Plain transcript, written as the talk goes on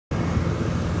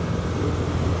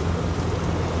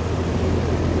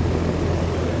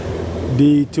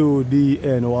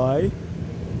D2DNY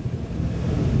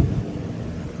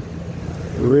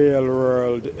Real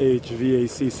World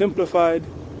HVAC Simplified.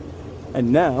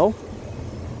 And now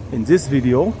in this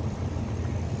video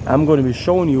I'm going to be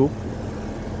showing you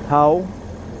how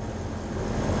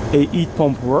a heat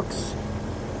pump works.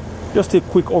 Just a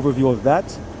quick overview of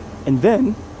that, and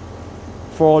then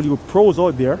for all you pros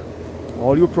out there,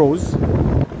 all you pros,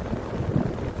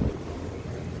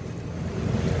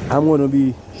 I'm going to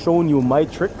be showing you my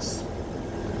tricks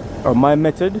or my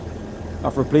method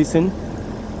of replacing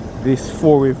this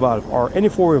four-way valve or any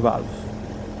four-way valve,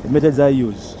 the methods I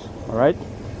use. All right,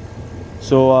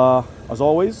 so as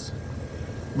always,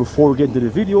 before we get into the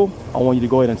video, I want you to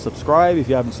go ahead and subscribe if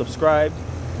you haven't subscribed,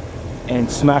 and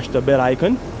smash the bell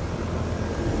icon.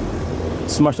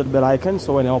 Smash that bell icon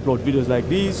so when I upload videos like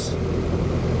these,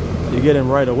 you get them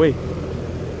right away.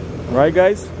 All right,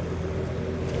 guys.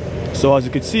 So as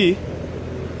you can see,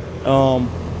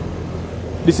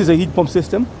 this is a heat pump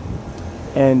system,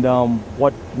 and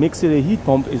what makes it a heat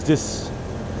pump is this: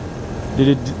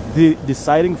 the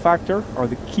deciding factor, or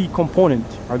the key component,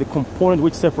 or the component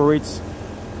which separates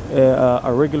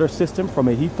a regular system from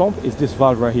a heat pump, is this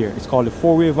valve right here. It's called the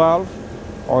four-way valve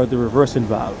or the reversing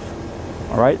valve.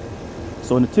 All right.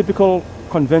 So in a typical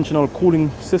conventional cooling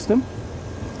system,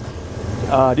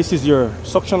 this is your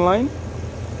suction line,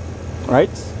 right?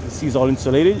 This is all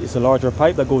insulated. It's a larger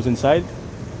pipe that goes inside.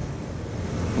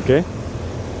 Okay,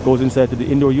 goes inside to the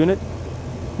indoor unit.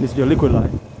 This is your liquid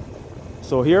line.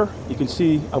 So here you can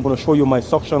see I'm going to show you my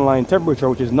suction line temperature,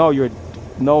 which is now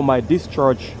my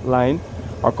discharge line,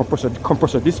 or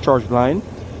compressor discharge line,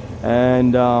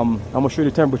 and I'm going to show you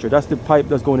the temperature. That's the pipe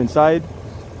that's going inside.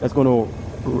 That's going to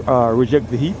reject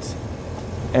the heat,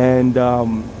 and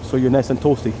so you're nice and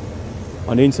toasty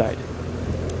on the inside.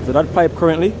 So that pipe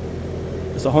currently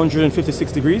is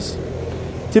 156 degrees.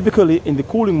 Typically in the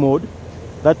cooling mode,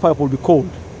 that pipe will be cold.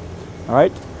 All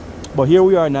right, but here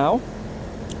we are now.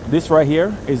 This right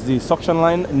here is the suction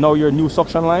line, now your new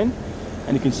suction line,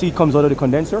 and you can see it comes out of the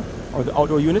condenser or the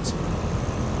outdoor unit.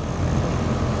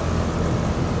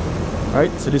 All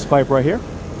right, so this pipe right here,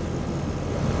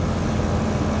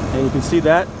 and you can see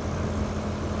that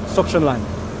suction line.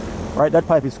 Right, that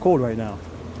pipe is cold right now,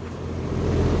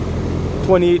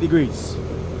 28 degrees.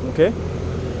 Okay,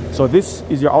 so this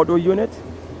is your outdoor unit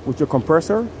with your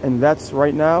compressor, and that's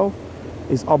right now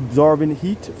is absorbing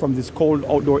heat from this cold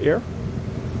outdoor air.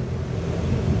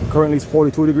 Currently it's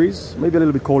 42 degrees, maybe a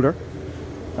little bit colder,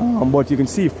 but you can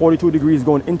see 42 degrees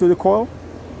going into the coil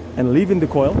and leaving the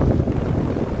coil,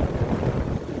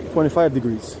 25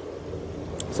 degrees.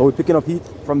 So we're picking up heat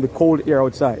from the cold air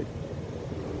outside.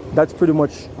 That's pretty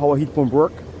much how a heat pump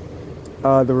works.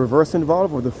 The reversing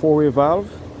valve, or the four-way valve,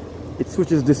 it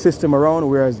switches the system around,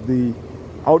 whereas the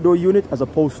outdoor unit, as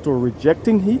opposed to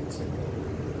rejecting heat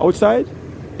outside,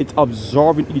 it's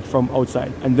absorbing heat from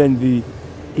outside. And then the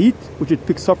heat, which it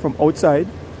picks up from outside,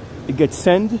 it gets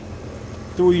sent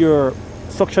through your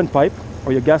suction pipe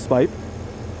or your gas pipe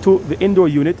to the indoor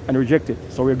unit and rejected.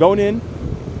 So we're going in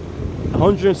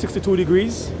 162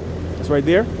 degrees. That's right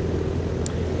there.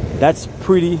 That's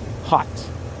pretty hot.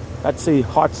 That's a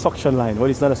hot suction line. Well,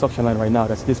 it's not a suction line right now,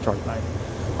 that's discharge line.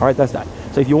 All right, that's that.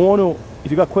 So if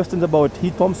you got questions about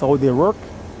heat pumps, how they work,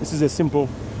 this is a simple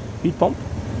heat pump.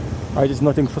 All right, there's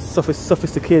nothing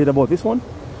sophisticated about this one.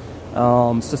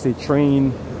 It's just a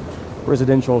train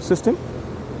residential system.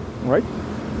 All right,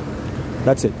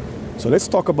 that's it. So let's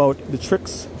talk about the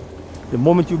tricks, the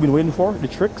moment you've been waiting for, the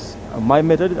tricks, my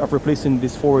method of replacing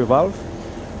this four-way valve.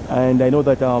 And I know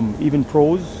that even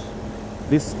pros,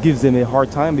 this gives them a hard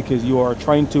time, because you are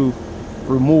trying to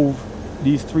remove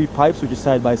these three pipes, which is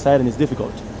side by side, and it's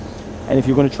difficult. And if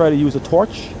you're going to try to use a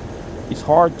torch, it's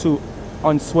hard to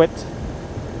unsweat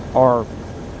or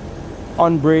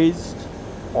unbrazed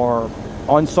or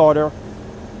unsolder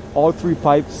all three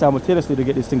pipes simultaneously to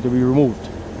get this thing to be removed.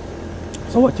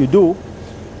 So what you do,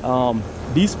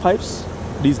 these pipes,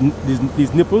 these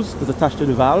nipples that's attached to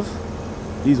the valve,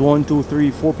 these 1, 2,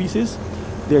 3, 4 pieces,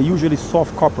 they're usually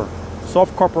soft copper.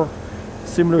 Soft copper,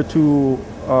 similar to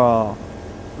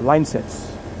line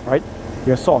sets, right?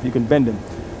 They're soft, you can bend them.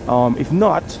 If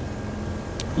not,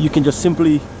 you can just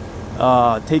simply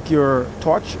take your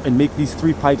torch and make these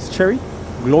three pipes cherry,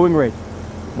 glowing red.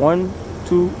 1,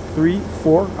 2, 3,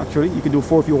 4. Actually, you can do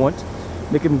 4 if you want.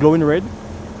 Make them glowing red.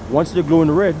 Once they're glowing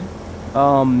red,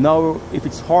 now if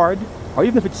it's hard, or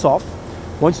even if it's soft,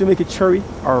 once you make it cherry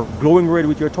or glowing red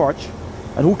with your torch,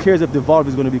 and who cares if the valve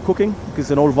is going to be cooking, because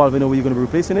it's an old valve anyway, you're going to be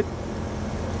replacing it.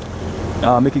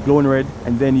 Make it glowing red,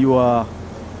 and then you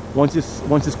once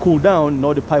it's cooled down,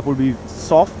 now the pipe will be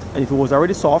soft, and if it was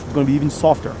already soft, it's going to be even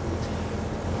softer.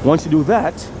 Once you do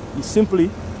that, you simply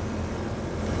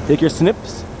take your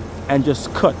snips and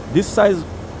just cut. This size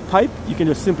pipe, you can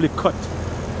just simply cut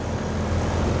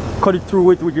it through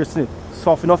with your snip.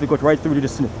 Soft enough, you cut right through with the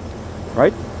snip,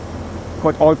 right?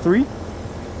 Cut all 3,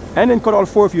 and then cut all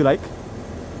 4 if you like.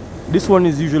 This one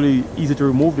is usually easy to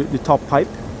remove, the top pipe,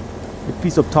 the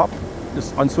piece up top.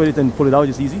 Just unsweat it and pull it out,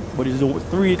 just easy. But it's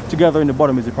 3 together in the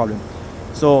bottom is the problem.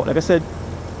 So like I said,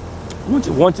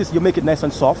 once you make it nice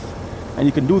and soft, and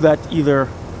you can do that either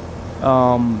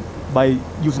by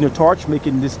using your torch,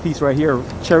 making this piece right here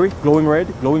cherry, glowing red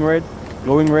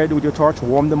with your torch.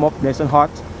 Warm them up nice and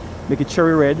hot, make it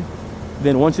cherry red.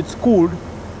 Then once it's cooled,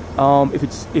 if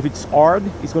it's hard,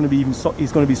 it's going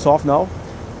to be soft now.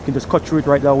 You can just cut through it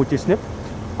right now with your snip.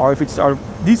 Or if it's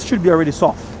these should be already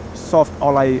soft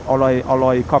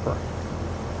alloy copper.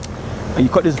 And you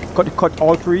cut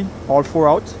all 4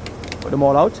 out, put them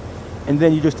all out, and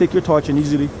then you just take your torch and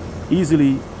easily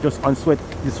just unsweat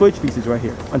the swage pieces right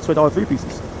here. Unsweat all 3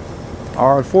 pieces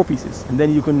or 4 pieces, and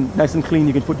then you can, nice and clean,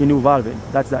 you can put your new valve in.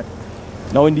 That's that.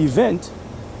 Now in the event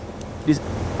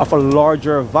of a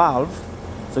larger valve,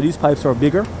 so these pipes are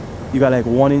bigger, you got like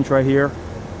 1 inch right here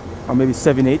or maybe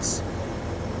 7/8.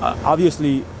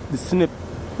 Obviously the snip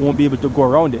won't be able to go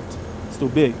around it, it's too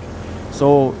big.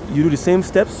 So you do the same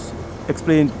steps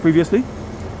explained previously,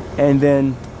 and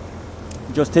then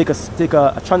just take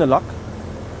a channel lock,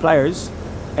 pliers,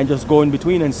 and just go in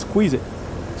between and squeeze it.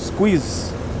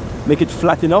 Squeeze, make it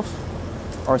flat enough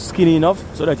or skinny enough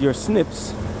so that your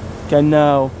snips can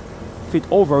now fit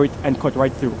over it and cut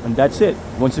right through. And that's it.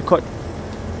 Once you cut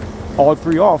all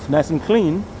 3 off nice and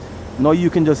clean, now you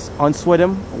can just unsweat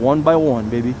them one by one,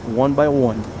 baby, one by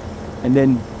one. And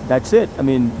then that's it. I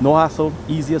mean, no hassle,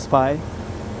 easy as pie.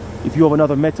 If you have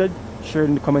another method, share it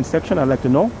in the comment section. I'd like to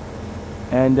know.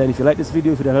 And then if you like this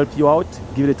video, if it helped you out,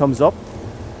 give it a thumbs up.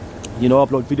 You know, I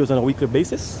upload videos on a weekly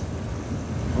basis.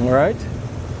 All right,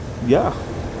 yeah,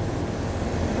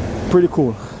 pretty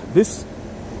cool. This,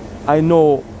 I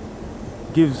know,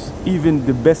 gives even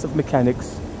the best of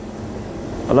mechanics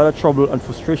a lot of trouble and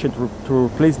frustration to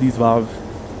replace these valves,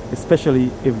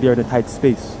 especially if they're in a tight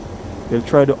space. They'll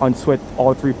try to unsweat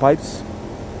all 3 pipes.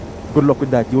 Good luck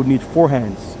with that. You'll need 4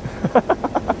 hands.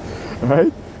 All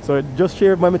right, so just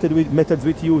share my methods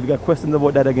with you. If you got questions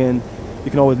about that, again, you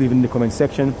can always leave it in the comment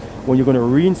section. When you're going to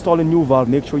reinstall a new valve,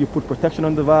 make sure you put protection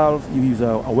on the valve. You use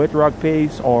a wet rag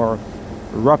paste or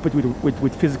wrap it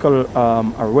with physical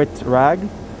a wet rag,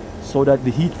 so that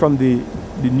the heat from the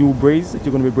new braze that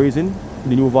you're going to be brazing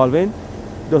the new valve in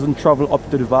doesn't travel up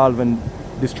to the valve and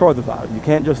destroy the valve. You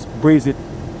can't just braze it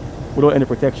without any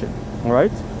protection. All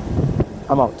right,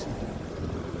 I'm out.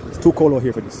 It's too cold out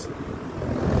here for this.